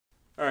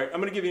All right,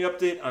 I'm going to give you an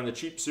update on the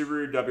cheap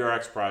Subaru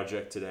WRX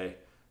project today.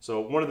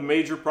 So one of the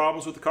major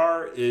problems with the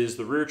car is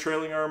the rear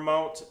trailing arm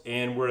mount,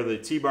 and where the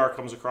T-bar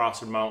comes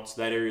across and mounts,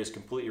 that area is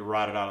completely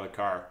rotted out of the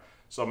car.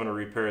 So I'm going to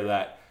repair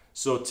that.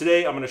 So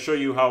today I'm going to show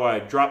you how I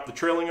drop the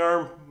trailing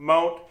arm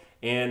mount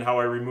and how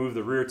I remove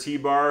the rear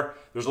T-bar.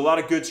 There's a lot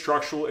of good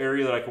structural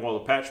area that I can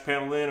weld a patch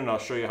panel in, and I'll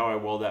show you how I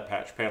weld that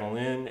patch panel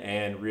in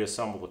and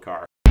reassemble the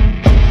car.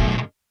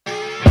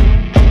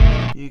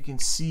 You can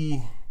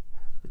see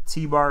the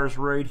T-bar is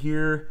right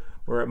here,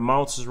 where it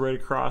mounts is right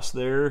across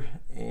there,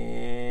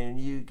 and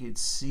you can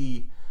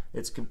see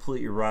it's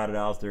completely rotted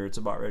out there. It's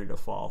about ready to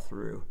fall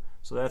through.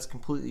 So that's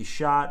completely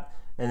shot,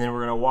 and then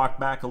we're going to walk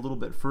back a little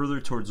bit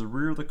further towards the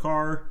rear of the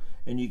car,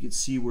 and you can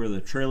see where the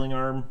trailing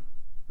arm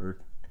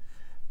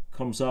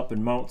comes up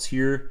and mounts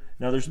here.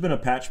 Now there's been a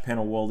patch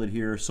panel welded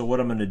here, so what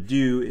I'm going to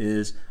do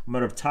is I'm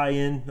going to tie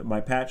in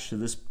my patch to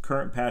this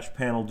current patch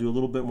panel, do a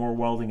little bit more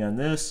welding on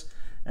this,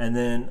 and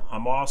then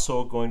I'm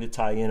also going to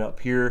tie in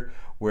up here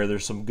where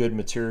there's some good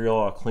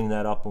material. I'll clean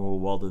that up and we'll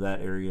weld to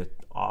that area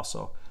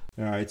also.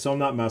 All right, so I'm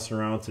not messing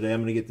around today.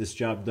 I'm going to get this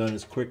job done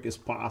as quick as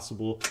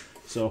possible.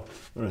 So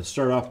I'm going to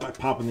start off by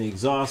popping the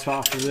exhaust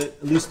off of it,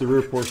 at least the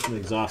rear portion of the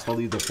exhaust. I'll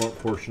leave the front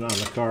portion on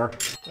the car.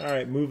 All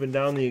right, moving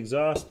down the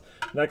exhaust.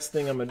 Next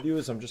thing I'm going to do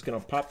is I'm just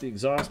going to pop the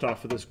exhaust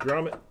off of this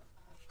grommet.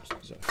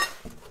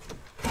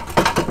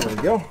 There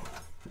we go.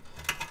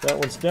 That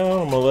one's down. I'm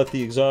going to let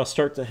the exhaust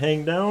start to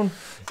hang down.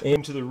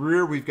 And to the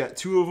rear, we've got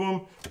two of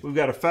them. We've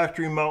got a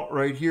factory mount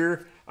right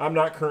here. I'm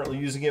not currently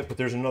using it, but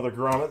there's another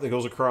grommet that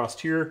goes across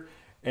here.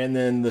 And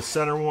then the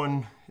center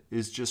one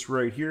is just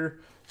right here.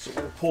 So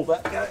we'll pull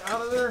that guy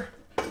out of there.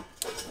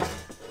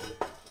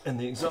 And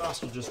the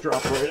exhaust will just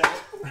drop right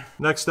out.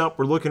 Next up,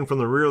 we're looking from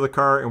the rear of the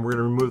car, and we're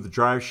going to remove the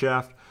drive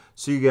shaft.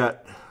 So you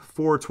got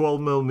 4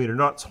 12mm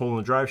nuts holding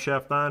the drive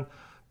shaft on.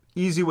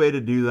 Easy way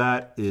to do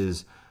that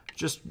is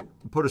just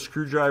put a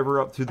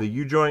screwdriver up through the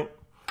U-joint,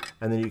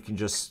 and then you can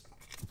just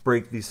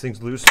break these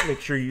things loose.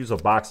 Make sure you use a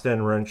boxed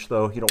end wrench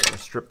though. You don't want to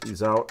strip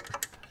these out.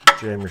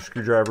 Jam your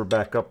screwdriver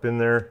back up in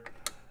there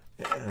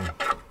and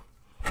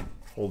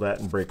hold that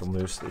and break them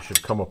loose. They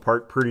should come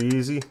apart pretty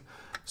easy.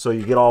 So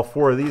you get all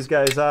 4 of these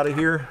guys out of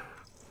here,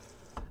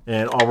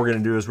 and all we're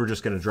going to do is we're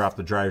just going to drop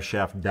the drive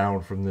shaft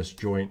down from this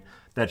joint.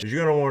 That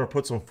you're going to want to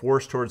put some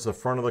force towards the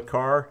front of the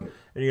car,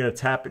 and you're going to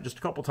tap it just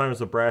a couple times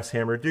with a brass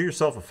hammer. Do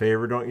yourself a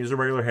favor, don't use a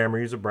regular hammer,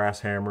 use a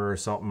brass hammer or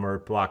something, or a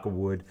block of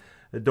wood.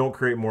 Don't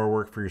create more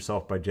work for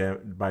yourself by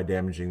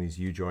damaging these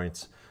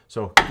U-joints.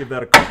 So give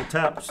that a couple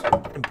taps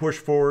and push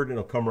forward, and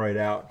it'll come right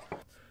out.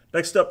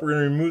 Next up, we're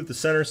going to remove the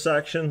center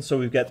section. So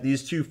we've got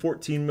these two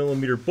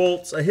 14mm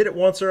bolts. I hit it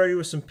once already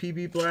with some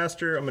PB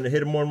Blaster. I'm going to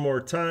hit them one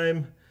more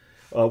time.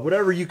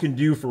 Whatever you can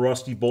do for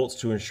rusty bolts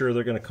to ensure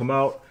they're going to come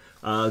out.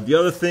 The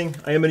other thing,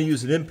 I am going to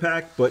use an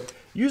impact, but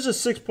use a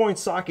 6-point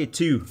socket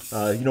too.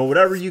 You know,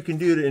 whatever you can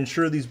do to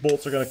ensure these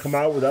bolts are going to come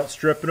out without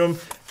stripping them,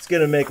 it's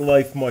going to make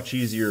life much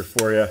easier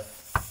for you.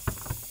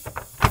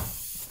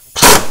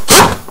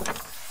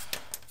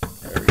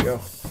 There we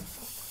go.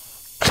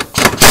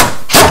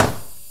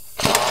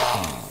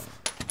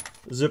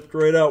 Zipped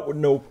right out with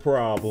no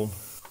problem.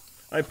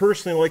 I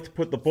personally like to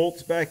put the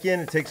bolts back in.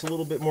 It takes a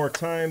little bit more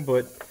time,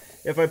 but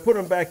if I put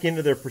them back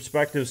into their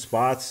respective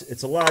spots,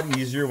 it's a lot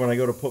easier when I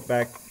go to put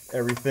back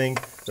everything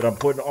that I'm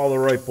putting all the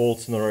right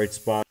bolts in the right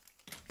spot.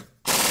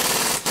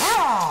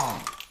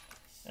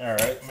 Alright,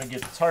 I'm going to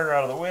get the tire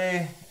out of the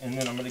way, and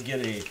then I'm going to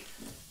get a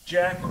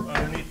jack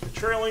underneath the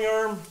trailing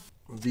arm.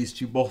 These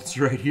 2 bolts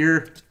right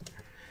here,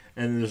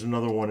 and there's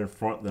another one in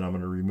front that I'm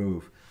going to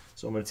remove.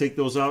 So I'm going to take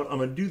those out. I'm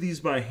going to do these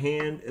by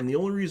hand, and the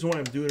only reason why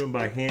I'm doing them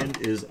by hand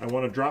is I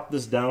want to drop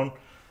this down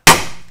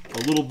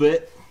a little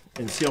bit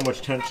and see how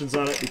much tension's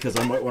on it, because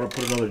I might want to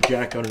put another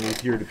jack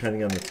underneath here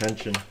depending on the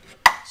tension.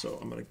 So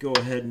I'm going to go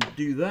ahead and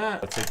do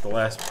that. I'll take the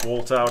last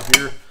bolt out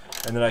here,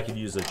 and then I could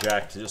use a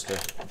jack to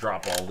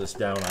drop all this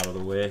down out of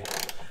the way.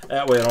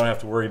 That way I don't have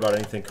to worry about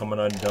anything coming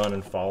undone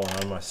and falling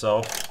on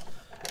myself,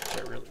 which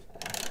I really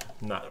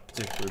am not a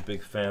particularly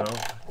big fan of.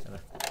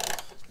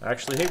 I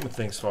actually hate when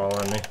things fall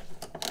on me.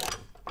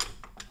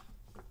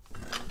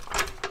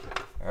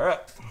 Alright,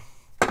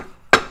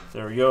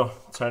 there we go.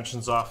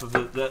 Tension's off of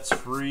it. That's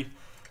free.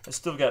 I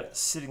still got it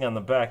sitting on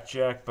the back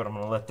jack, but I'm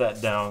going to let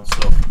that down.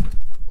 So,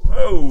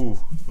 whoa!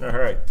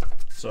 Alright,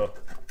 so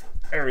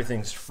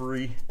everything's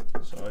free.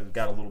 So I've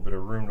got a little bit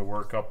of room to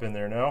work up in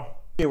there now.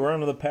 Okay, we're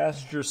onto the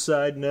passenger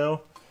side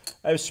now.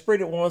 I've sprayed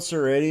it once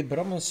already, but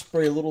I'm going to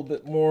spray a little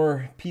bit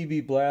more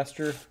PB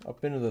Blaster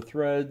up into the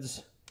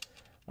threads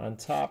on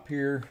top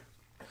here.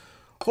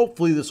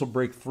 Hopefully this will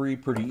break free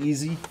pretty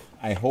easy,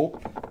 I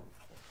hope.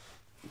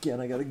 Again,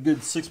 I got a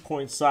good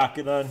 6-point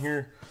socket on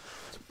here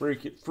to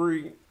break it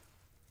free.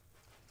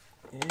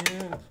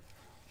 And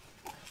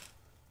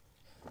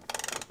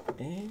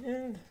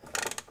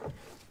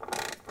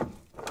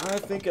I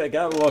think I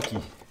got lucky.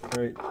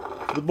 Right,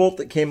 the bolt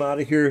that came out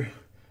of here,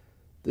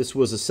 this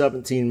was a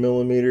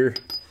 17mm,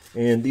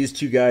 and these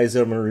 2 guys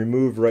that I'm going to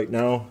remove right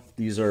now,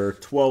 these are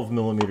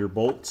 12mm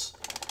bolts.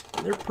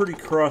 And they're pretty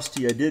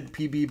crusty. I did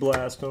PB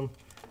blast them,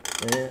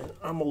 And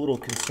I'm a little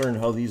concerned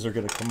how these are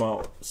going to come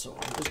out. So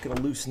I'm just going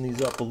to loosen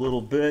these up a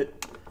little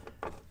bit.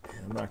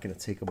 And I'm not going to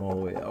take them all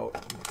the way out.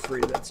 I'm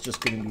afraid that's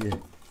just going to be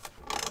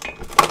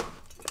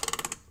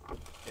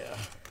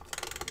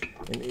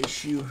an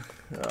issue.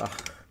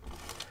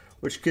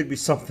 Which could be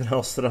something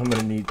else that I'm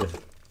going to need to...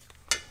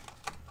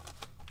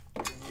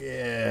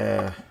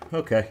 Yeah,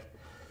 okay.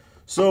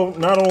 So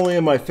not only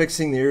am I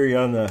fixing the area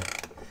on the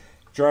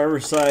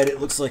driver's side, it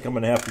looks like I'm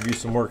going to have to do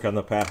some work on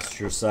the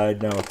passenger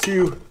side now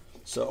too.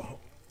 So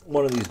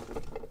one of these...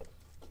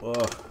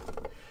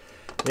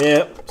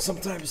 yeah,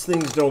 sometimes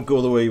things don't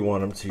go the way you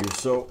want them to.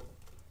 So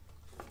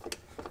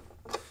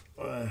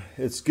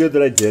it's good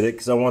that I did it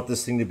because I want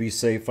this thing to be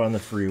safe on the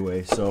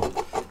freeway. So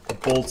the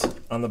bolt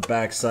on the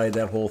back side,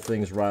 that whole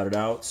thing's rotted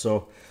out.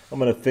 So I'm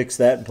going to fix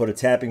that and put a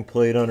tapping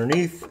plate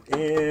underneath.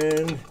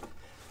 And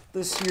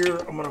this here,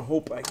 I'm going to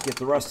hope I can get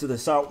the rest of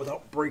this out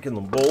without breaking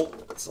the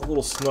bolt. It's a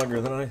little snugger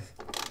than I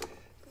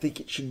think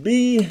it should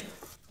be.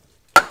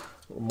 A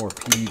little more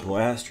PD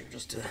plaster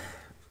just to...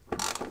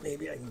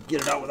 Maybe I can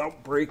get it out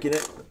without breaking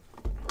it.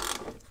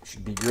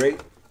 Should be great.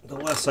 The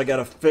less I got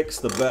to fix,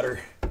 the better.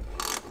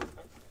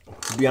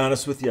 To be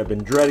honest with you, I've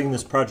been dreading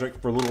this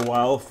project for a little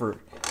while for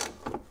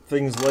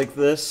things like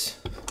this.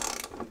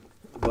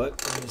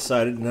 But I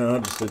decided now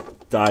just to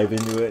dive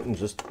into it and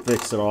just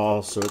fix it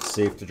all so it's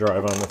safe to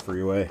drive on the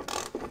freeway.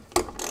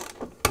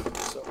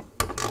 So,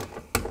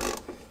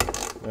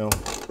 well,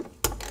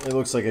 it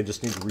looks like I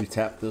just need to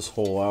retap this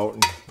hole out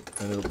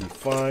and it'll be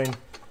fine.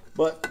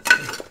 But,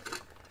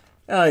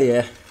 oh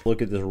yeah,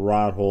 look at this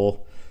rod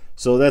hole.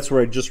 So that's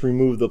where I just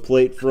removed the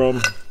plate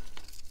from.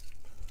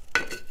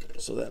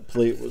 So that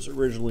plate was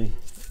originally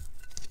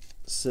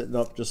sitting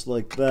up just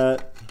like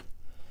that.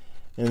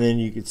 And then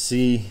you could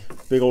see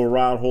big old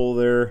rod hole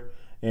there,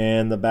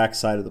 and the back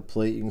side of the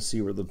plate, you can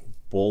see where the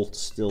bolt's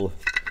still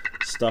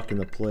stuck in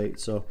the plate.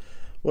 So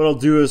what I'll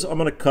do is I'm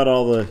going to cut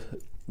all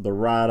the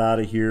rod out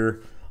of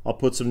here. I'll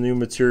put some new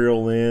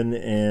material in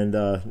and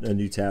a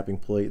new tapping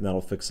plate, and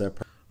that'll fix that.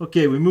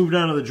 Okay, we moved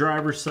on to the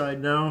driver's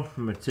side now.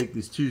 I'm going to take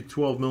these two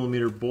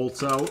 12mm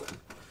bolts out.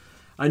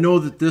 I know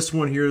that this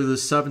one here, the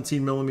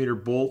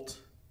 17mm bolt,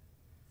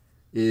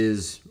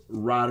 is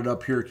rotted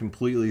up here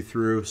completely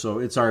through, so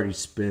it's already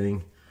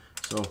spinning.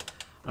 So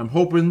I'm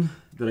hoping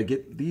that I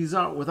get these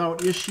out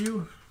without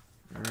issue.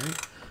 All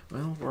right,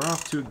 well, we're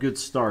off to a good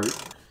start.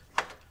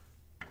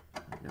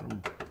 Got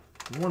them.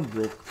 One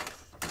broke,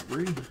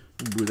 3.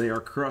 Ooh, they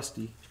are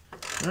crusty.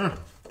 Ah,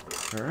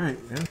 all right,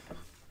 yeah.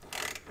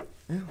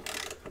 Yeah.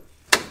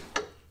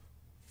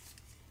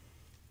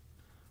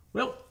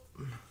 Well,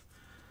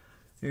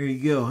 there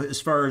you go.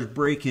 As far as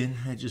breaking,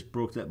 I just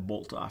broke that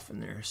bolt off in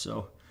there.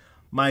 So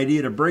my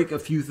idea to break a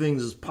few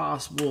things as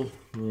possible,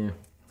 yeah,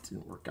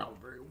 didn't work out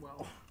very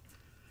well.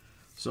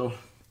 So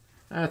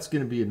that's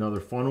going to be another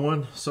fun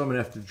one. So I'm going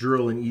to have to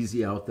drill and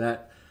easy out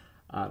that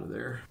out of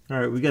there. All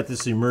right, we got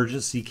this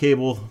emergency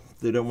cable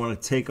they don't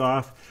want to take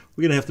off.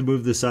 We're going to have to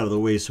move this out of the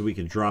way so we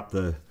can drop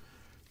the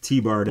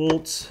T-bar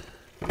bolts.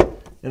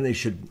 And they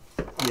should,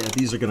 yeah,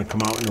 these are going to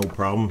come out no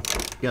problem.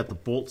 Got the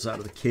bolts out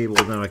of the cable,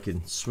 now I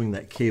can swing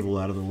that cable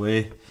out of the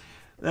way.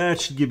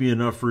 That should give me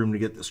enough room to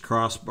get this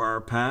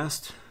crossbar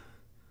past.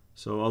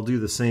 So I'll do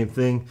the same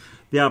thing.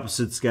 The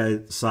opposite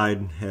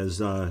side has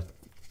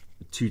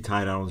 2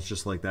 tie downs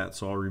just like that,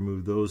 so I'll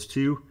remove those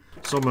 2.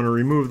 So I'm going to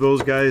remove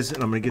those guys,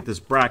 and I'm going to get this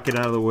bracket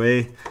out of the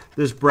way.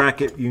 This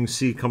bracket, you can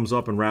see, comes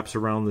up and wraps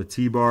around the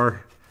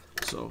T-bar.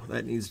 So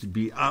that needs to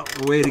be out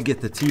of the way to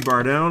get the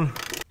T-bar down.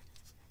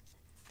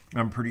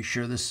 I'm pretty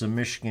sure this is a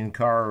Michigan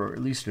car, or at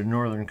least a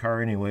northern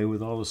car anyway,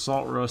 with all the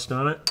salt rust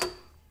on it.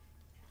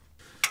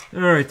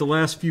 Alright, the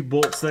last few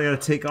bolts that I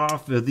got to take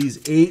off are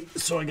these 8.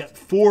 So I got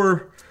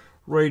 4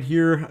 right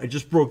here. I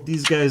just broke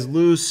these guys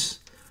loose.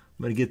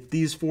 I'm going to get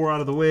these 4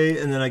 out of the way,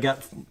 and then I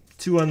got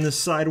 2 on this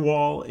side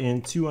wall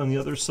and 2 on the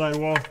other side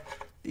wall.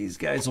 These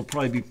guys will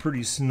probably be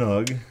pretty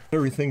snug.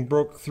 Everything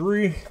broke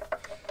 3.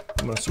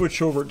 I'm going to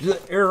switch over to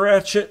the air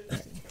ratchet,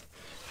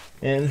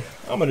 and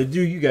I'm going to do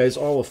you guys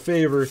all a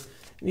favor.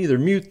 Either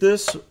mute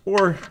this,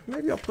 or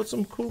maybe I'll put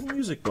some cool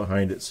music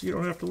behind it so you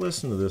don't have to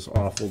listen to this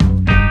awful.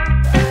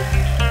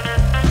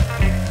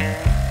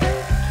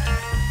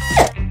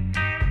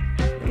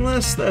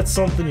 Unless that's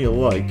something you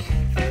like,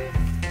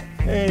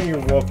 and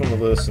you're welcome to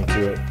listen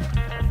to it.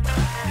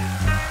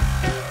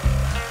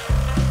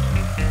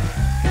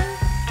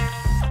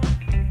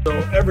 So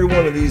every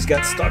one of these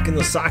got stuck in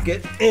the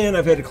socket, and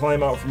I've had to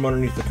climb out from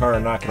underneath the car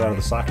and knock it out of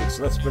the socket,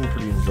 so that's been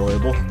pretty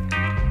enjoyable.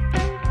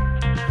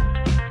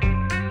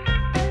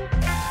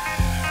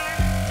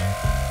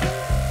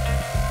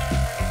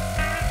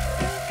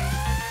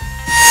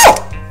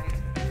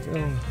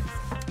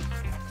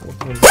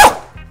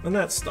 And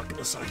that's stuck in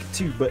the socket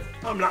too, but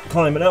I'm not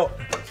climbing out.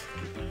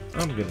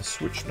 I'm gonna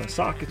switch my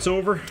sockets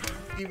over.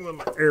 Even with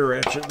my air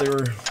ratchet,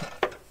 there's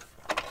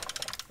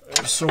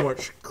so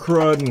much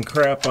crud and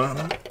crap on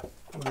them.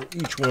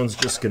 Each one's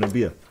just gonna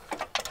be a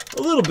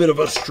little bit of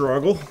a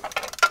struggle.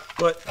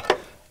 But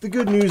the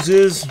good news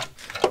is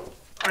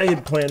I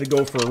had planned to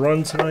go for a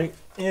run tonight,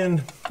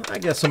 And I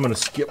guess I'm going to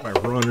skip my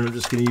run and I'm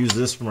just going to use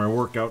this for my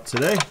workout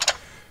today.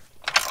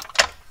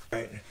 All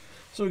right,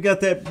 so we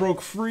got that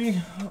broke free.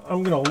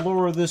 I'm going to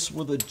lower this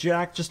with a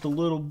jack just a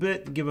little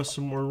bit and give us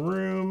some more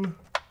room.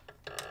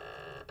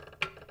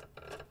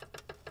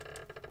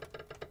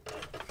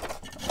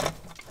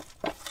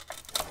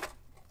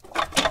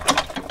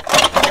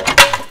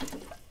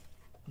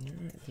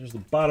 There's the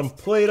bottom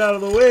plate out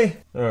of the way.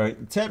 All right,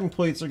 the tapping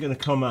plates are going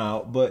to come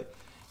out, but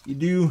you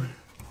do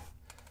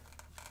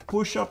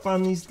push up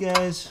on these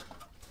guys,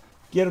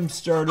 get them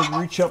started,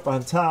 reach up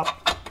on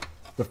top.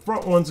 The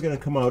front one's going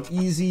to come out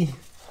easy,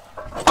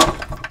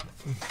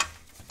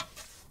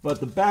 but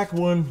the back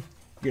one,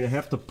 you're going to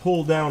have to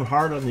pull down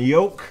hard on the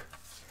yoke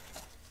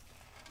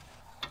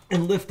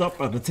and lift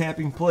up on the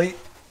tapping plate.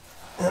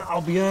 And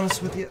I'll be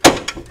honest with you,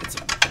 it's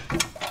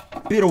a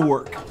bit of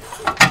work,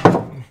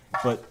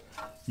 but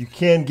you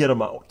can get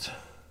them out.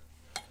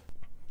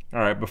 All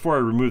right, before I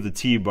remove the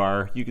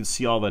T-bar, you can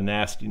see all the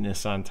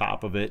nastiness on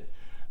top of it.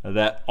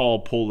 That all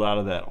pulled out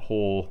of that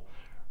hole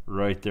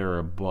right there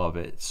above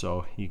it.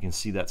 So you can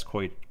see that's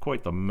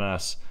quite the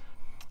mess.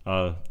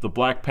 The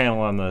black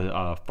panel on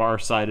the far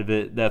side of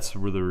it, that's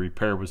where the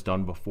repair was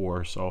done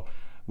before. So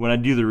when I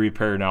do the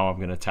repair now, I'm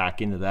going to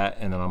tack into that,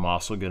 and then I'm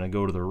also going to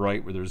go to the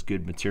right where there's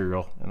good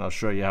material, and I'll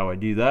show you how I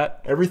do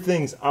that.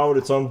 Everything's out,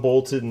 it's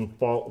unbolted and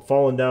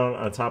falling down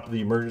on top of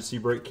the emergency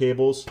brake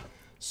cables.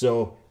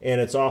 So,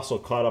 and it's also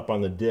caught up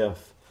on the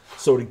diff.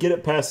 So to get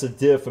it past the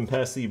diff and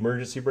past the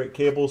emergency brake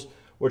cables,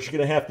 what you're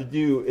going to have to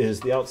do is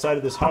the outside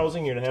of this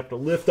housing, you're going to have to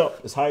lift up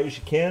as high as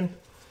you can.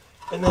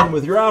 And then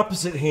with your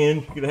opposite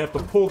hand, you're going to have to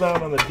pull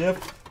down on the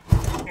diff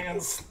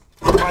and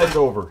slide it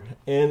over.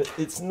 And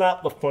it's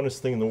not the funnest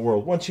thing in the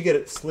world. Once you get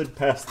it slid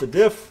past the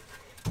diff,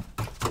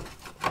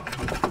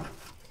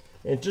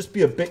 and just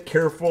be a bit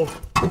careful.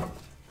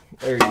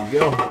 There you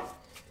go.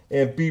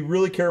 And be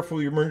really careful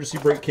with your emergency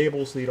brake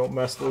cables so you don't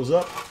mess those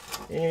up.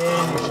 And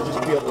you should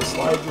just be able to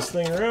slide this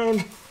thing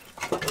around.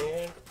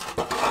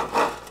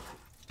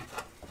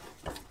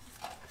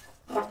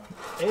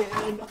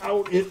 And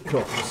out it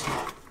comes.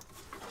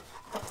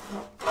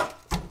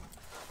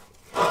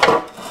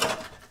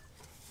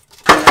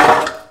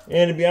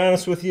 And to be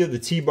honest with you, the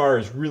T-bar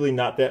is really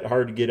not that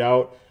hard to get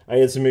out. I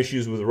had some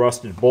issues with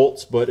rusted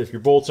bolts, but if your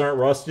bolts aren't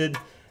rusted,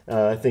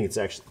 I think it's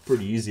actually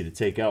pretty easy to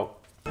take out.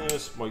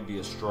 This might be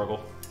a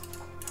struggle.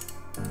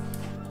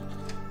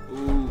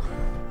 Ooh,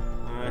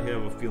 I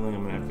have a feeling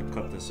I'm gonna have to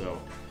cut this out.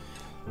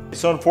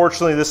 So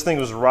unfortunately, this thing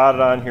was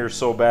rotted on here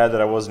so bad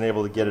that I wasn't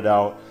able to get it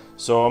out.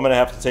 So I'm gonna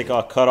have to take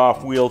a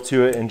cut-off wheel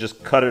to it and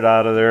just cut it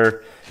out of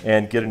there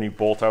and get a new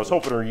bolt. I was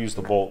hoping to reuse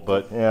the bolt,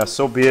 but yeah,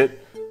 so be it.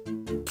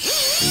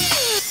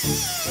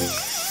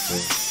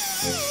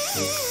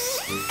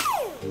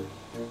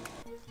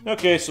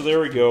 Okay, so there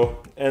we go.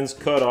 End's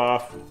cut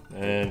off,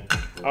 and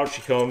out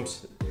she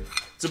comes.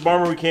 It's a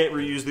bummer we can't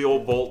reuse the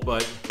old bolt,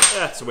 but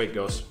that's the way it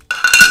goes.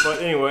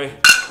 But anyway,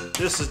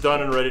 this is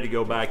done and ready to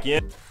go back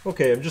in.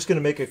 Okay, I'm just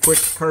gonna make a quick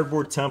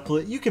cardboard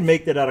template. You can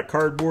make that out of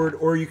cardboard,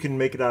 or you can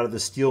make it out of the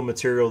steel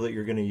material that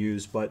you're gonna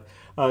use, but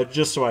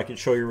just so I can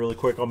show you really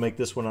quick, I'll make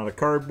this one out of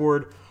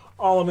cardboard.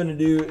 All I'm gonna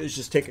do is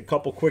just take a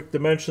couple quick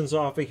dimensions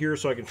off of here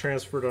so I can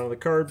transfer it onto the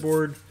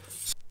cardboard.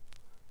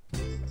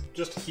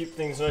 Just to keep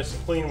things nice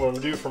and clean, what I'm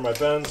gonna do for my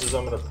bends is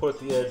I'm gonna put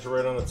the edge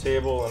right on the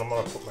table, and I'm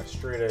gonna put my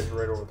straight edge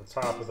right over the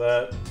top of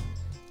that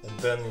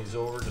and bend these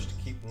over just to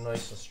keep them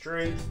nice and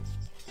straight.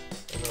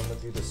 And then I'm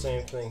gonna do the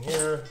same thing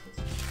here.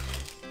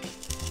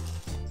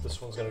 This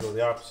one's gonna go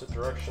the opposite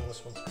direction,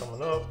 this one's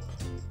coming up.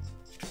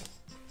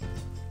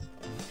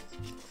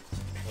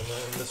 And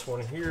then this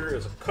one here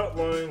is a cut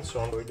line, so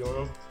I'm gonna be doing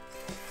them.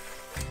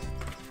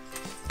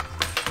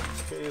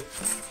 Okay,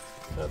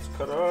 that's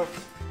cut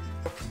off.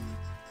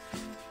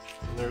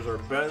 And there's our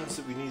bends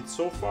that we need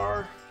so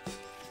far.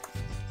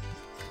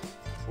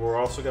 We're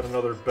also got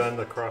another bend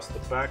across the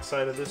back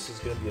side of this. Is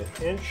going to be an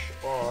inch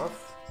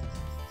off.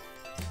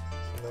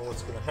 And then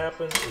what's going to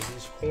happen is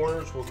these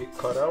corners will get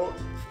cut out.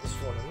 This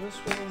one and this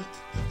one.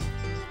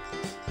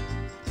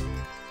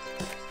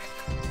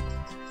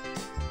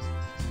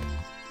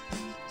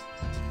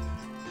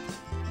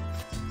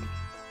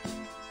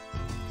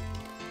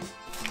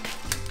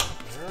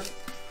 There.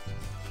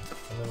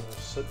 And then we'll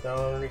sit down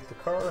underneath the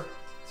car.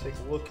 Take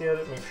a look at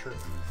it, make sure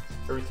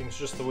everything's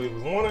just the way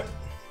we want it.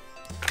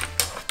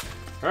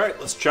 All right,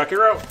 let's check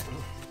her out.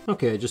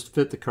 Okay, I just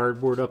fit the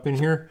cardboard up in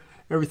here.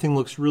 Everything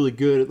looks really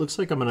good. It looks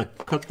like I'm gonna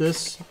cut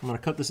this. I'm gonna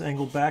cut this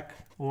angle back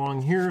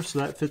along here so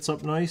that fits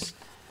up nice.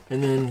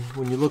 And then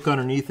when you look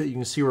underneath it, you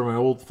can see where my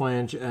old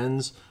flange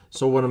ends.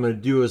 So what I'm gonna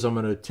do is I'm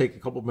gonna take a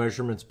couple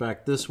measurements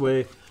back this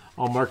way.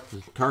 I'll mark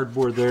the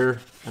cardboard there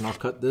and I'll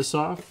cut this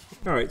off.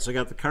 All right, so I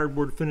got the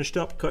cardboard finished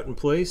up, cut in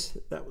place.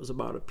 That was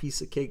about a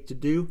piece of cake to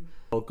do.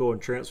 I'll go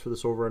and transfer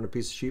this over on a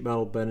piece of sheet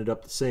metal, bend it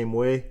up the same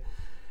way.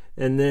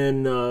 And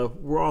then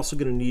we're also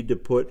going to need to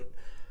put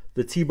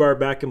the T-bar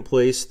back in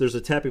place. There's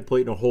a tapping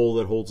plate and a hole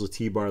that holds the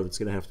T-bar that's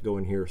going to have to go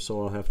in here.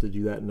 So I'll have to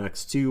do that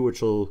next too,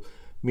 which will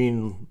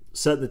mean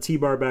setting the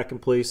T-bar back in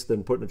place,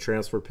 then putting a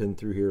transfer pin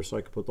through here so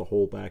I can put the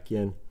hole back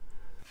in.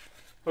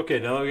 Okay,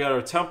 now that we got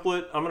our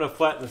template, I'm going to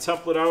flatten the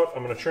template out.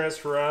 I'm going to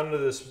transfer onto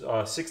this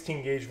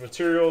 16 gauge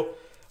material.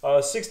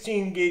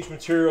 16 gauge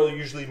material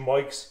usually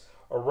mics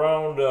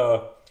around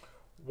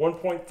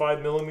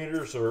 1.5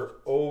 millimeters or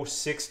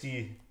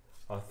 0.60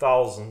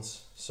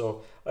 thousandths.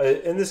 So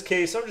in this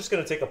case, I'm just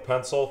going to take a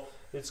pencil.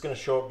 It's going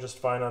to show up just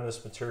fine on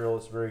this material.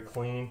 It's very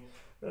clean.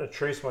 I'm going to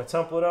trace my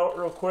template out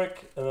real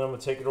quick, and then I'm going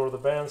to take it over the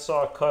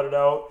bandsaw, cut it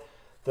out.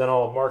 Then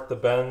I'll mark the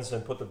bends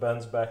and put the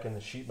bends back in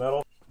the sheet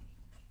metal.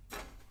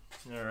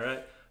 Alright,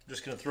 I'm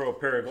just going to throw a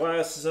pair of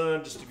glasses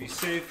on just to be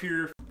safe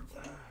here.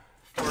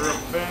 Fire up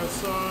the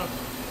bandsaw,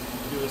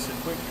 do this a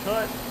quick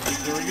cut.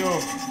 There we go,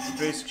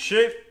 basic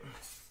shape.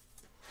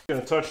 I'm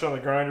going to touch on the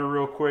grinder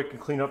real quick and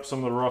clean up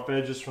some of the rough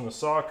edges from the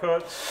saw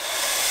cuts.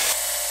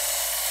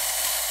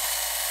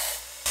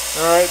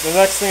 Alright, the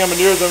next thing I'm going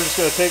to do is I'm just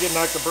going to take it and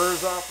knock the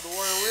burrs off of the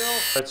wire wheel.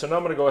 Alright, so now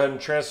I'm going to go ahead and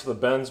transfer the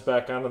bends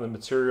back onto the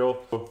material.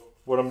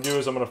 What I'm going to do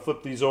is I'm going to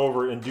flip these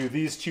over and do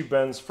these two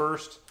bends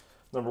first.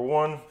 Number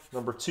 1,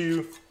 number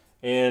 2,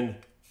 and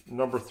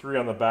number 3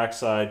 on the back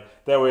side.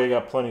 That way I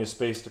got plenty of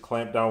space to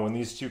clamp down. When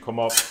these two come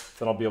up,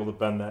 then I'll be able to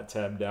bend that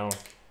tab down.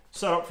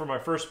 Set up for my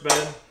first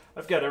bend.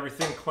 I've got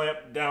everything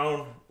clamped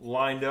down,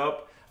 lined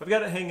up. I've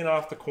got it hanging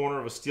off the corner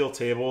of a steel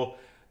table.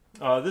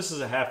 This is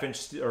a 1/2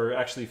 inch, or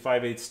actually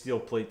 5/8 steel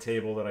plate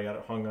table that I got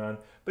it hung on.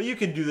 But you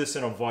can do this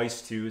in a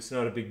vise too. It's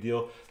not a big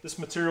deal. This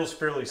material is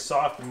fairly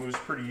soft and moves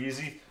pretty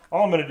easy.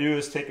 All I'm going to do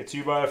is take a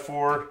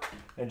 2x4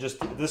 and just,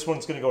 this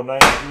one's going to go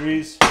 90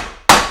 degrees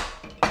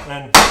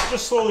and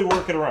just slowly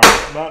work it around.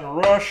 I'm not in a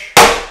rush.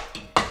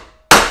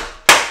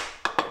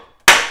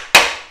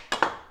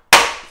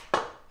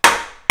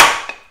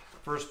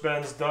 First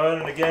bend's done,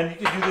 and again,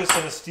 you can do this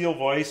in a steel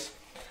vise.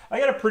 I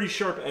got a pretty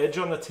sharp edge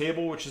on the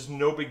table, which is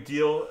no big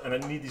deal, and I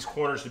need these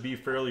corners to be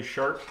fairly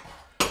sharp.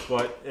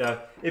 But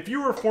if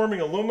you were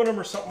forming aluminum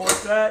or something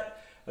like that,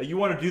 you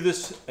want to do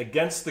this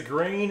against the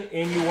grain,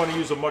 and you want to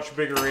use a much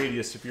bigger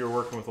radius if you're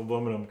working with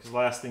aluminum, because the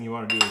last thing you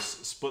want to do is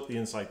split the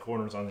inside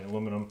corners on the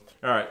aluminum.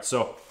 Alright,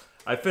 so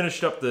I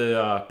finished up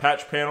the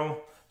patch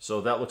panel,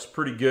 so that looks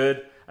pretty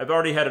good. I've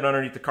already had it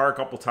underneath the car a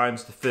couple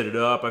times to fit it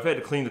up. I've had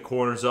to clean the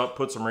corners up,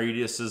 put some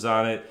radiuses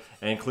on it,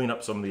 and clean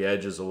up some of the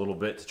edges a little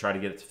bit to try to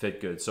get it to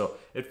fit good. So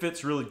it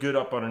fits really good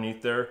up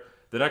underneath there.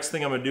 The next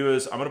thing I'm going to do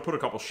is I'm going to put a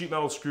couple sheet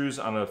metal screws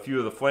on a few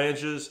of the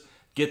flanges,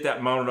 get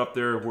that mounted up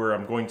there where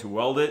I'm going to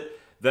weld it.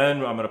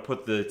 Then I'm going to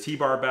put the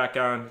T-bar back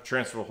on,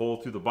 transfer the hole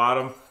through the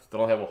bottom that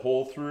I'll have a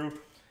hole through.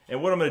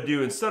 And what I'm going to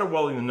do, instead of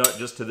welding the nut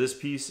just to this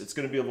piece, it's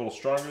going to be a little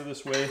stronger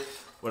this way.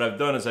 What I've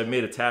done is I've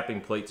made a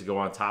tapping plate to go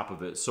on top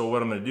of it. So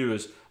what I'm going to do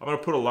is I'm going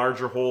to put a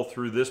larger hole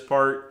through this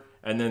part,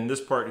 and then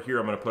this part here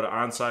I'm going to put an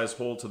on-size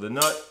hole to the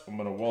nut. I'm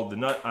going to weld the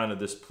nut onto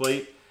this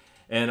plate,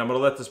 and I'm going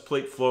to let this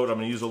plate float. I'm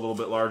going to use a little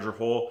bit larger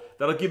hole.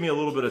 That'll give me a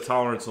little bit of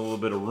tolerance, a little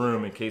bit of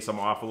room in case I'm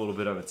off a little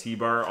bit on the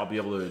T-bar. I'll be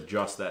able to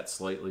adjust that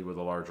slightly with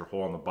a larger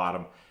hole on the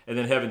bottom. And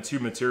then having two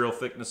material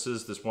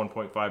thicknesses, this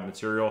 1.5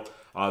 material,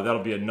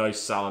 that'll be a nice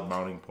solid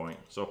mounting point.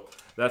 So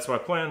that's my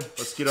plan.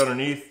 Let's get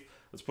underneath.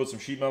 Let's put some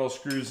sheet metal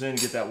screws in,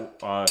 get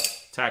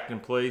that tacked in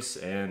place,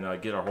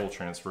 and get our hole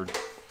transferred.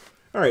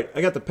 All right,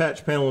 I got the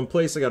patch panel in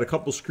place. I got a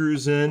couple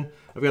screws in.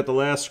 I've got the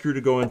last screw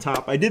to go on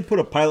top. I did put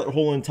a pilot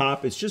hole in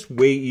top. It's just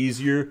way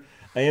easier.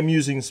 I am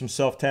using some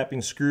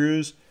self-tapping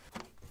screws.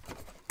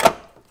 There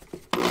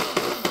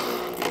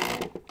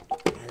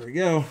we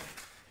go.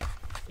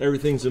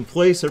 Everything's in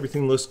place.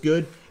 Everything looks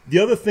good. The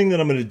other thing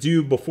that I'm going to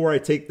do before I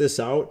take this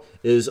out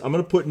is I'm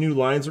going to put new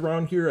lines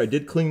around here. I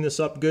did clean this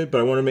up good, but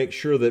I want to make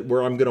sure that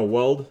where I'm going to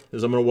weld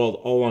is I'm going to weld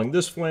all along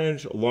this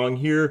flange, along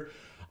here.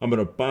 I'm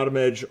going to bottom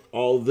edge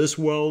all this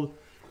weld,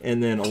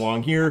 and then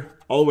along here,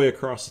 all the way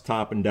across the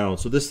top and down.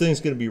 So this thing's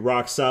going to be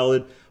rock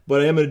solid,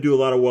 but I am going to do a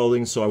lot of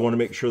welding, so I want to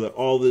make sure that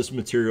all this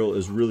material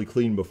is really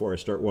clean before I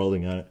start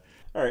welding on it.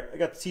 All right, I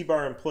got the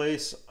T-bar in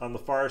place on the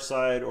far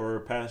side or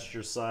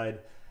passenger side.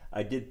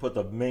 I did put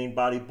the main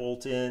body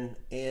bolt in,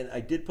 and I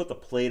did put the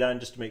plate on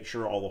just to make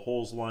sure all the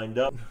holes lined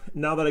up.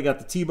 Now that I got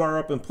the T-bar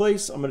up in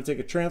place, I'm going to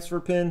take a transfer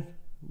pin.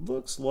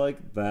 Looks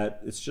like that.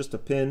 It's just a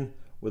pin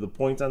with a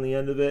point on the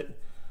end of it.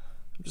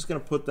 I'm just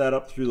going to put that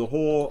up through the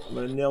hole. I'm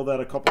going to nail that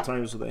a couple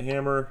times with a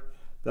hammer.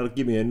 That'll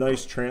give me a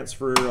nice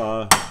transfer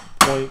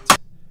point.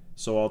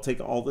 So I'll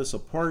take all this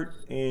apart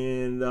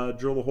and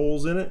drill the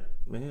holes in it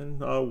and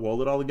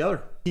weld it all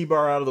together.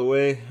 T-bar out of the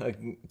way. I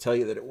can tell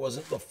you that it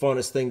wasn't the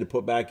funnest thing to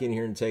put back in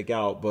here and take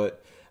out,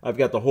 but I've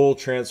got the hole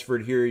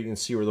transferred here. You can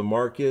see where the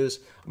mark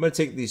is. I'm going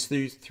to take these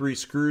three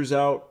screws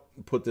out,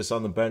 put this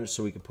on the bench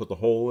so we can put the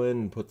hole in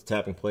and put the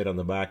tapping plate on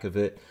the back of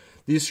it.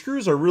 These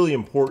screws are really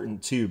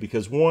important too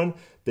because one,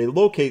 they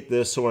locate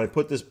this, so when I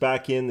put this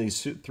back in,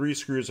 these three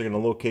screws are going to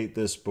locate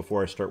this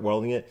before I start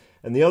welding it.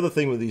 And the other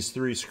thing with these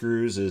three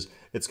screws is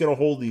it's going to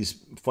hold these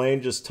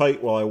flanges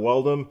tight while I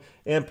weld them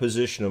and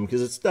position them,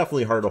 because it's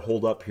definitely hard to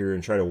hold up here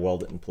and try to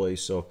weld it in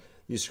place. So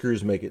these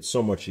screws make it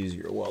so much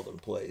easier to weld in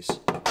place.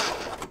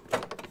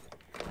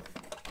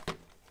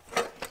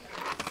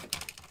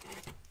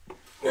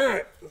 All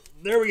right,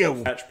 there we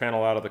go. Patch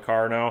panel out of the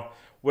car now.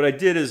 what I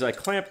did is I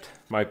clamped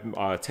my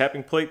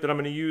tapping plate that I'm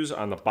going to use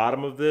on the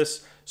bottom of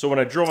this. So when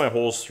I drill my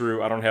holes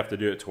through, I don't have to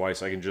do it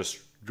twice. I can just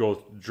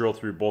drill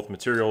through both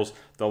materials.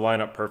 They'll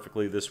line up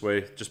perfectly this way.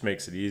 It just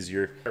makes it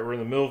easier. Right, we're in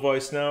the mill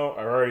vise now.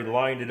 I already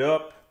lined it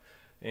up,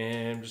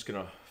 and I'm just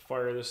going to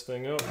fire this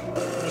thing up. I'm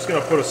just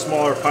going to put a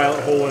smaller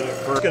pilot hole in it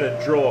first. I'm going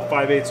to drill a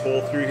 5/8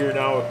 hole through here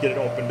now and get it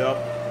opened up.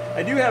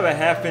 I do have a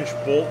 1/2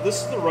 inch bolt.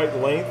 This is the right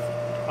length.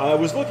 I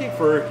was looking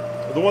for,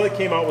 the one that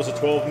came out was a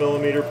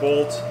 12mm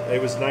bolt. It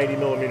was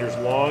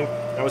 90mm long.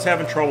 I was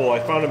having trouble. I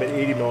found them at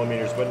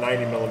 80mm, but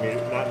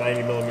 90mm, not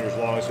 90mm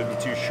long, so it'd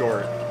be too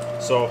short.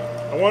 So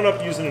I wound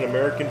up using an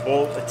American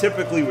bolt. I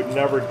typically would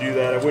never do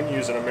that. I wouldn't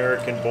use an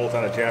American bolt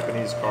on a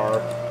Japanese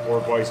car or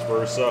vice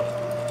versa,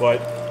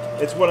 but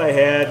it's what I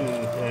had, and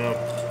you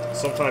know,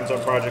 sometimes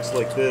on projects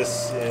like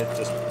this, it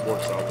just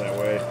works out that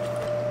way.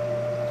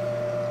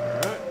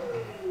 All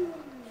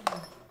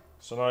right.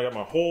 So now I got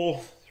my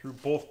hole through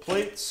both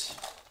plates.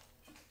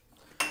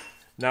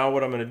 Now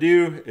what I'm going to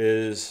do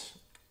is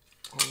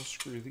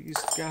unscrew these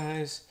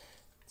guys,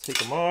 take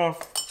them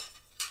off.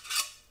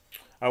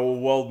 I will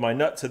weld my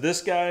nut to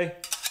this guy.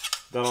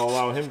 That'll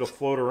allow him to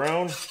float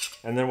around.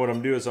 And then what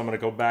I'm doing is I'm going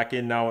to go back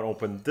in now and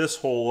open this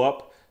hole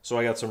up, so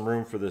I got some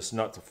room for this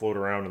nut to float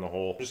around in the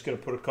hole. I'm just going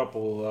to put a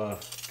couple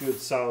good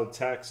solid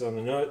tacks on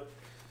the nut,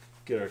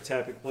 get our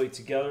tapping plate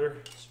together.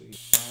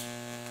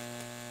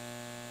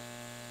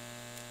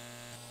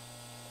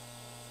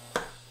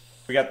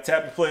 We got the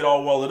tapping plate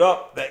all welded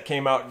up. That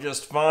came out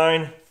just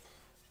fine.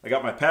 I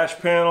got my patch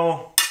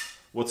panel.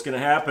 What's going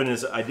to happen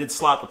is I did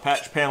slot the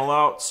patch panel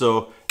out,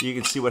 so you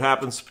can see what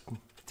happens.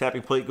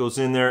 Tapping plate goes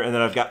in there, and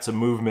then I've got some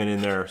movement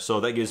in there, so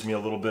that gives me a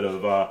little bit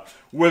of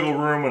wiggle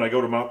room when I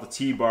go to mount the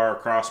T-bar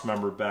cross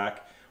member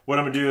back. What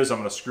I'm going to do is I'm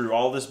going to screw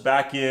all this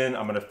back in.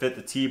 I'm going to fit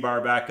the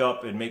T-bar back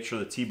up and make sure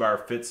the T-bar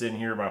fits in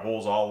here. My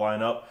holes all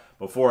line up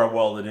before I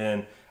weld it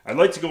in. I'd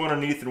like to go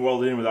underneath and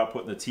weld it in without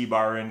putting the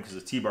T-bar in, because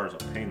the T-bar is a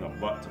pain in the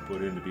butt to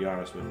put in, to be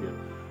honest with you.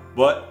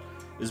 But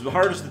as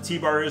hard as the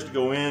T-bar is to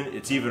go in,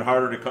 it's even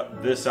harder to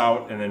cut this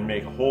out and then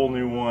make a whole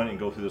new one and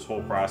go through this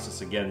whole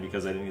process again,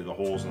 because I didn't get the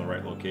holes in the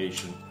right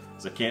location,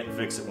 because I can't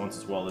fix it once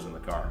it's welded in the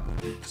car.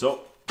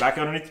 So back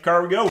underneath the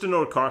car we go. Just a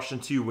note of caution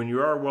too, when you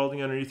are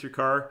welding underneath your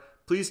car,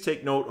 please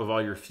take note of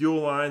all your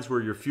fuel lines,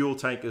 where your fuel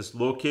tank is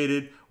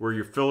located, where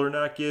your filler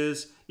neck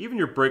is, even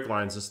your brake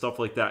lines and stuff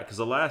like that, because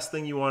the last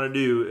thing you want to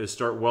do is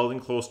start welding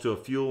close to a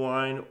fuel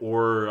line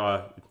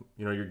or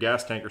you know, your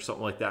gas tank or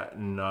something like that,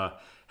 and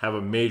have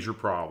a major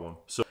problem.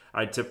 So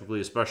I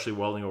typically, especially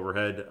welding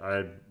overhead,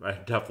 I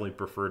definitely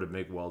prefer to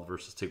MIG weld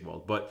versus TIG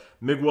weld. But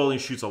MIG welding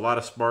shoots a lot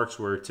of sparks,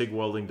 where TIG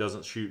welding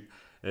doesn't shoot.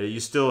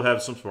 You still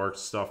have some sparks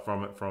stuff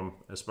from it,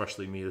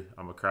 especially me.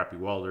 I'm a crappy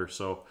welder,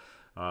 so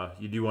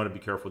you do want to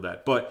be careful with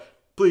that. But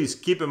please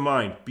keep in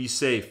mind, be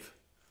safe.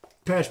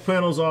 Patch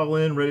panel's all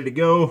in, ready to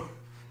go.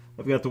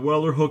 I've got the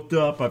welder hooked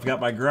up. I've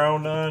got my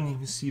ground on. You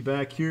can see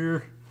back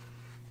here.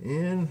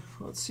 And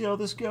let's see how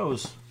this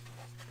goes.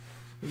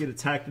 I get it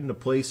tacked into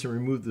place and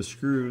remove the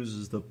screws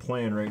is the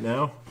plan right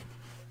now.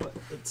 But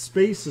the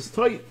space is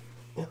tight.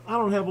 I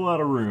don't have a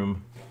lot of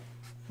room.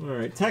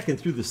 Alright, tacking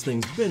through this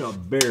thing's been a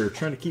bear.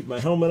 Trying to keep my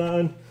helmet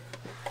on.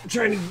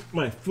 Trying to get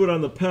my foot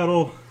on the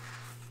pedal.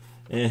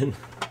 And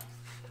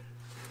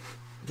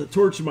the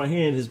torch in my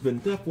hand has been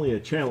definitely a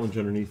challenge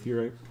underneath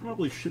here. I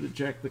probably should have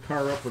jacked the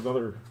car up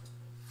another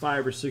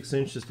 5 or 6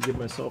 inches to give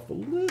myself a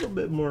little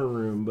bit more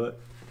room. But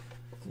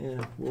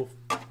yeah, we'll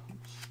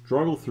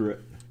struggle through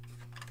it.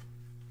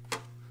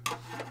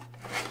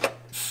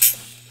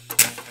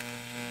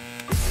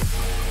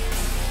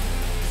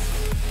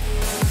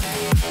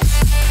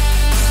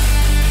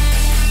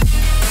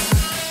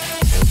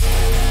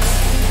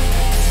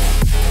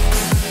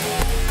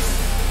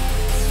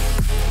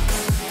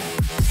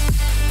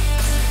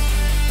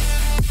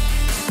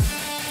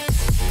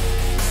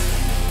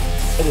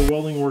 All the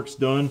welding work's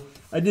done.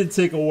 I did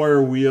take a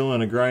wire wheel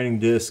and a grinding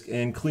disc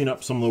and clean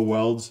up some of the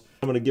welds.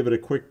 I'm going to give it a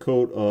quick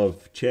coat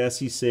of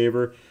chassis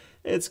saver.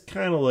 It's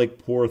kind of like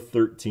Pour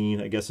 13.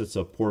 I guess it's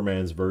a poor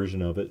man's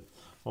version of it.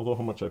 Although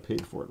how much I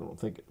paid for it, I don't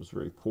think it was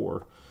very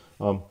poor.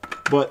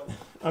 But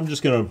I'm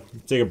just going to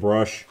take a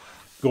brush,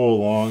 go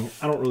along.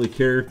 I don't really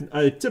care.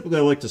 I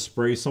typically like to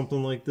spray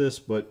something like this,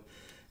 but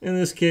in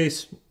this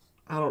case,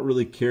 I don't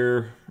really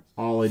care.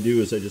 All I do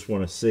is I just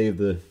want to save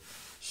the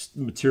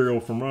material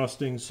from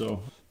rusting.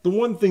 So the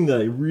one thing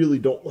that I really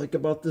don't like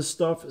about this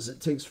stuff is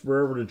it takes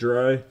forever to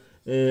dry.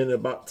 In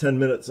about 10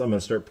 minutes, I'm going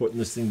to start putting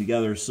this thing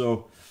together.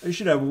 So I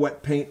should have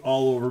wet paint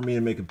all over me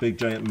and make a big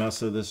giant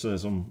mess of this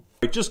as I'm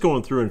just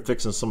going through and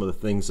fixing some of the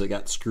things that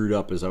got screwed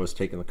up as I was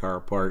taking the car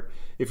apart.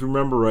 If you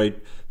remember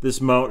right, this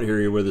mount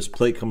here where this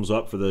plate comes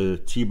up for the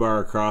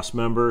T-bar cross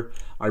member,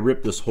 I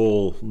ripped this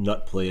whole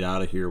nut plate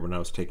out of here when I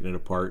was taking it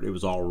apart. It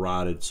was all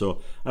rotted.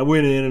 So I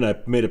went in and I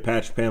made a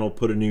patch panel,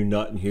 put a new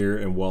nut in here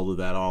and welded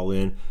that all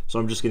in. So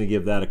I'm just going to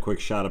give that a quick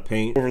shot of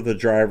paint. Over the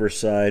driver's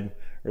side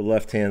or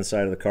left-hand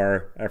side of the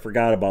car, I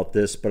forgot about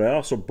this, but I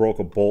also broke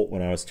a bolt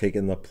when I was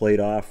taking the plate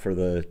off for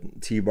the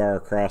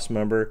T-bar cross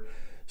member.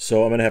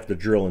 So I'm going to have to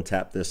drill and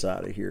tap this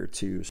out of here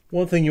too.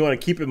 One thing you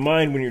want to keep in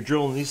mind when you're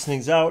drilling these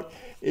things out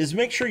is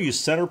make sure you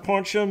center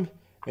punch them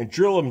and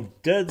drill them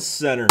dead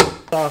center.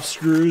 Soft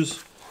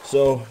screws.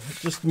 So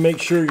just make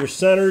sure you're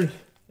centered,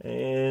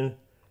 and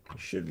you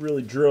should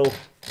really drill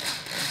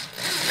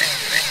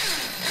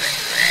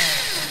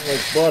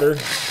like butter.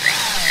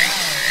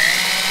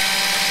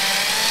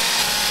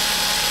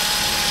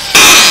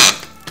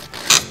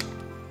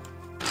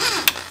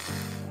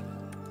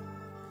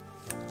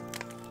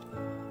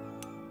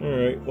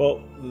 Alright,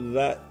 well,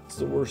 that's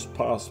the worst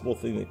possible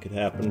thing that could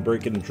happen.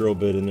 Breaking a drill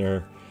bit in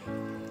there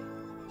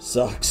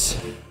sucks.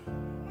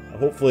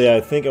 Hopefully, I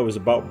think I was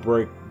about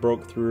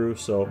broke through,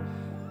 so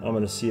I'm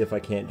going to see if I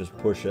can't just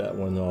push that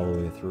one all the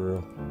way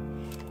through.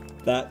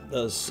 That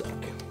does suck.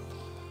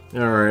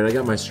 Alright, I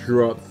got my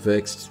screw up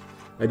fixed.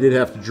 I did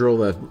have to drill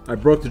that. I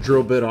broke the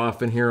drill bit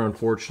off in here,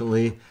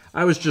 unfortunately.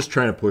 I was just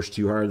trying to push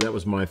too hard. That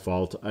was my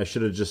fault. I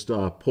should have just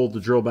pulled the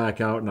drill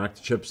back out, knocked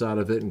the chips out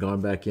of it, and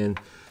gone back in.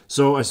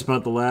 So I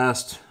spent the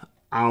last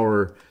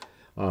hour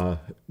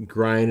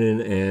grinding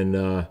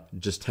and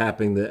just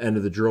tapping the end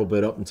of the drill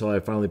bit up until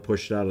I finally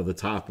pushed it out of the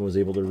top and was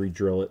able to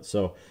re-drill it.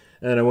 So,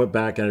 and I went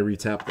back and I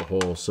re-tapped the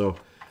hole. So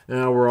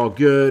now we're all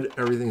good.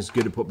 Everything's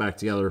good to put back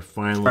together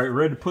finally. All right,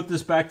 ready to put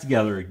this back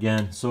together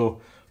again.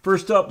 So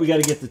first up, we got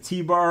to get the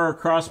T-bar or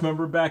cross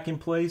member back in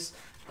place.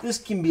 This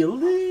can be a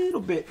little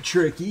bit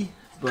tricky,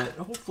 but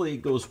hopefully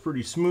it goes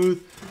pretty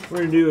smooth. What we're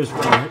going to do is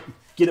we're going to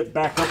get it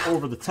back up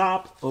over the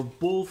top of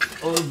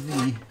both of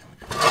the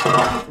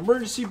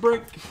emergency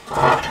brake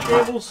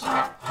cables.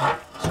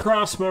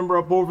 Cross member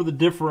up over the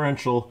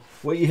differential.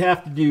 What you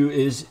have to do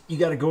is you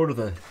got to go to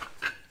the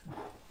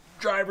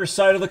driver's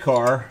side of the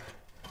car,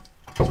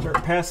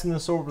 start passing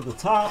this over the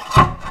top,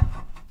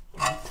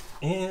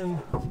 and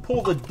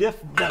pull the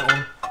diff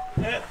down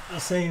at the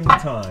same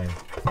time.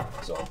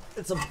 So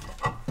it's a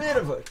bit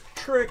of a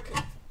trick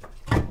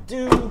to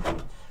do,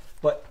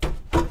 but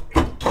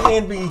it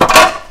can be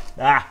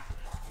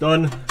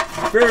done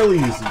fairly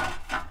easy.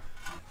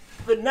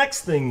 The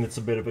next thing that's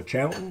a bit of a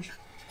challenge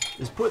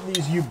is putting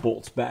these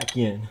U-bolts back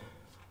in.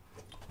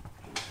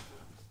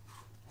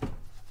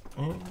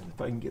 And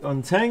if I can get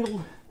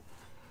untangled,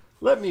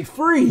 let me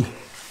free.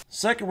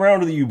 Second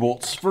round of the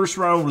U-bolts. First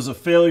round was a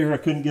failure. I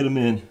couldn't get them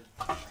in.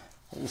 I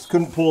just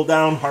couldn't pull it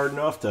down hard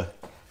enough to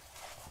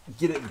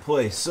get it in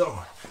place. So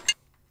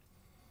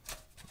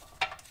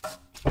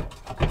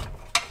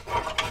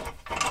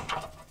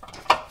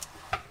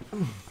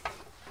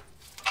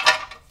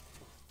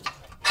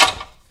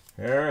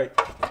alright,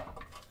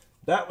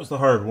 that was the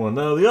hard one.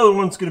 Now the other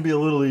one's going to be a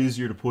little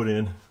easier to put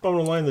in. I'm going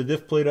to line the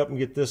diff plate up and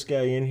get this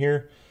guy in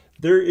here.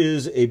 There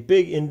is a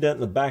big indent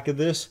in the back of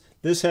this.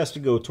 This has to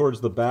go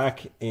towards the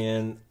back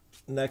and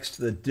next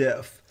to the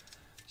diff.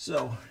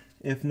 So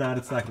if not,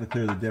 it's not going to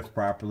clear the diff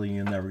properly and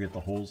you'll never get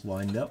the holes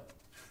lined up.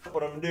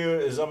 What I'm going to do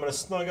is I'm going to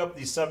snug up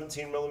these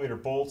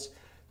 17mm bolts.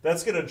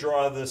 That's going to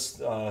draw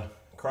this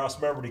cross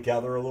member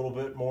together a little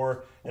bit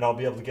more, and I'll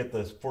be able to get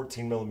the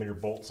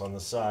 14mm bolts on the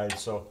side.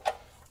 So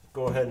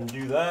go ahead and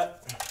do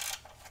that.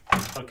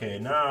 Okay,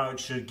 now it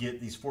should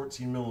get these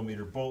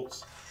 14mm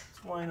bolts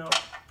to line up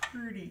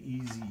pretty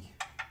easy.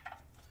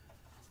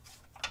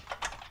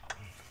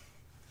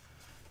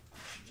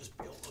 Should just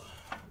be able to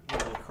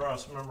move the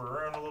cross member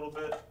around a little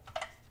bit.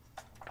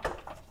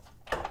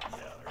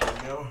 Yeah, there we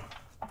go.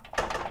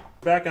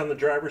 Back on the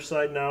driver's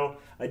side now.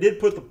 I did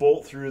put the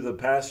bolt through the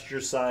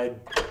passenger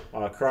side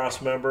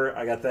cross member.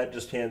 I got that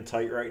just hand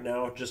tight right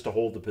now just to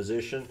hold the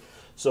position.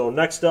 So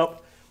next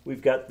up,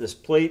 we've got this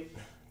plate.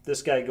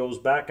 This guy goes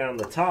back on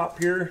the top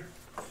here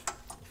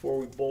before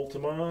we bolt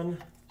him on.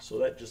 So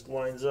that just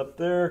lines up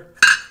there.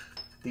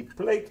 The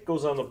plate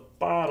goes on the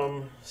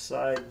bottom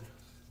side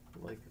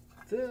like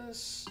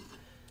this.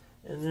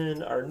 And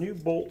then our new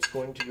bolt's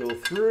going to go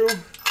through.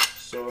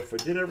 So if I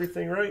did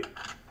everything right,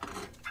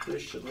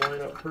 this should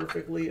line up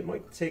perfectly. It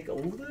might take a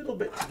little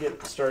bit to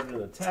get started in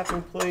the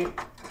tapping plate.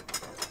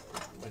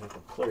 Might have to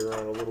play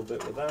around a little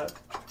bit with that.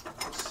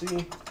 Let's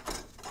see.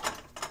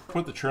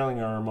 Put the trailing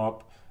arm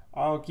up.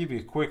 I'll give you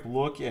a quick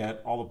look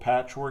at all the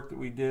patchwork that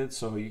we did.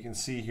 So you can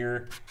see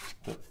here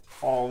that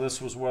all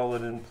this was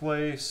welded in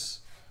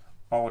place,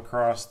 all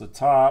across the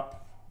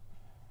top,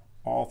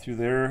 all through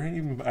there. I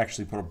even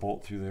actually put a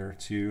bolt through there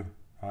too.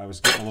 I was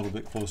getting a little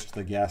bit close to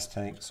the gas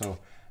tank, so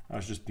I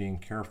was just being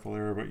careful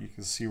there, but you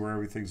can see where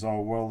everything's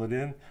all welded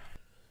in.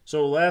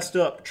 So last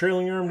up,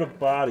 trailing arm to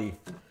body.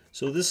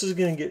 So this is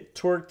going to get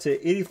torqued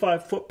to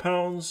 85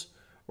 foot-pounds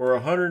or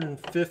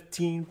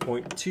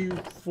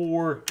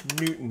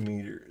 115.24 Newton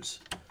meters.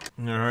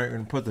 All right, we're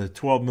going to put the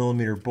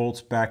 12mm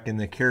bolts back in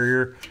the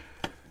carrier.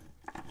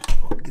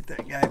 Get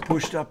that guy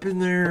pushed up in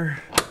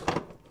there.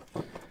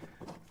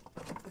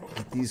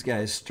 Get these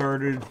guys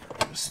started.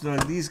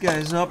 Snug these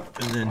guys up,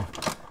 and then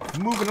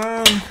moving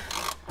on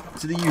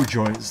to the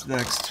U-joints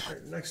next.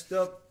 Right, next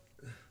up,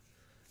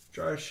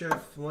 drive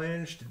shaft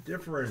flange to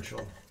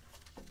differential.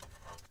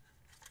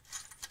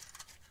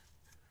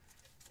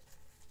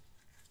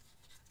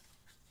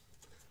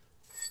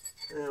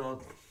 And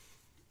I'll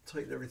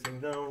tighten everything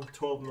down,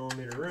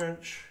 12mm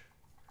wrench.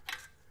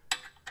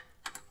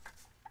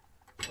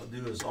 I'll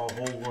do is I'll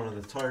hold one of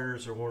the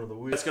tires or one of the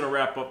wheels. That's going to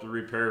wrap up the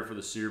repair for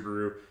the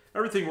Subaru.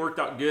 Everything worked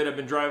out good. I've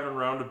been driving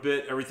around a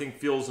bit. Everything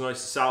feels nice and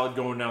solid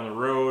going down the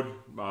road.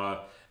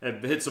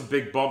 I've hit some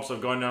big bumps.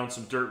 I've gone down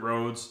some dirt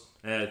roads.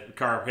 And the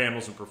car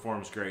handles and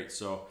performs great.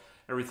 So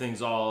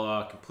everything's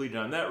all completed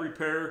on that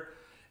repair.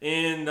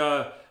 And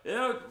you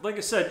know, like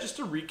I said, just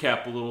to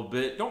recap a little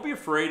bit, don't be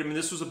afraid. I mean,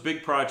 this was a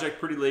big project,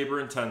 pretty labor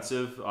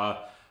intensive.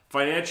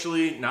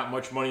 Financially, not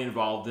much money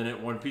involved in it.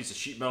 One piece of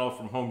sheet metal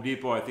from Home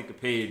Depot, I think I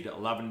paid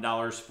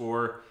 $11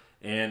 for,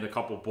 and a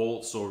couple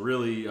bolts, so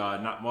really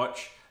not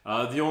much.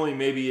 The only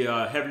maybe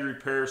heavy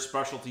repair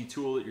specialty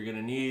tool that you're going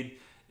to need,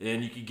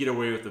 and you could get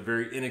away with a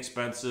very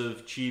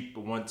inexpensive, cheap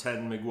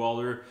 110 MIG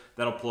welder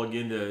that'll plug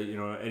into, you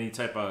know, any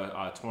type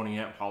of 20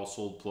 amp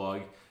household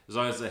plug. As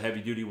long as it's a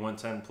heavy duty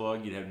 110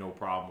 plug, you'd have no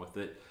problem with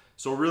it.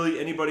 So really,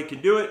 anybody can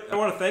do it. I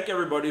want to thank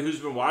everybody who's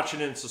been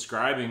watching and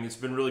subscribing. It's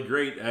been really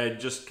great. I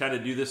just kind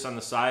of do this on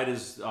the side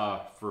as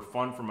for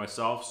fun for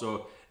myself.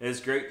 So it's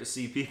great to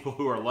see people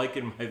who are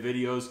liking my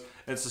videos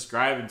and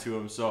subscribing to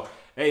them. So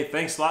hey,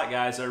 thanks a lot,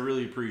 guys. I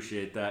really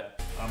appreciate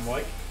that. I'm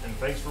Mike, and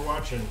thanks for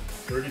watching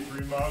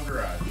 33 Mile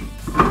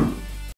Garage.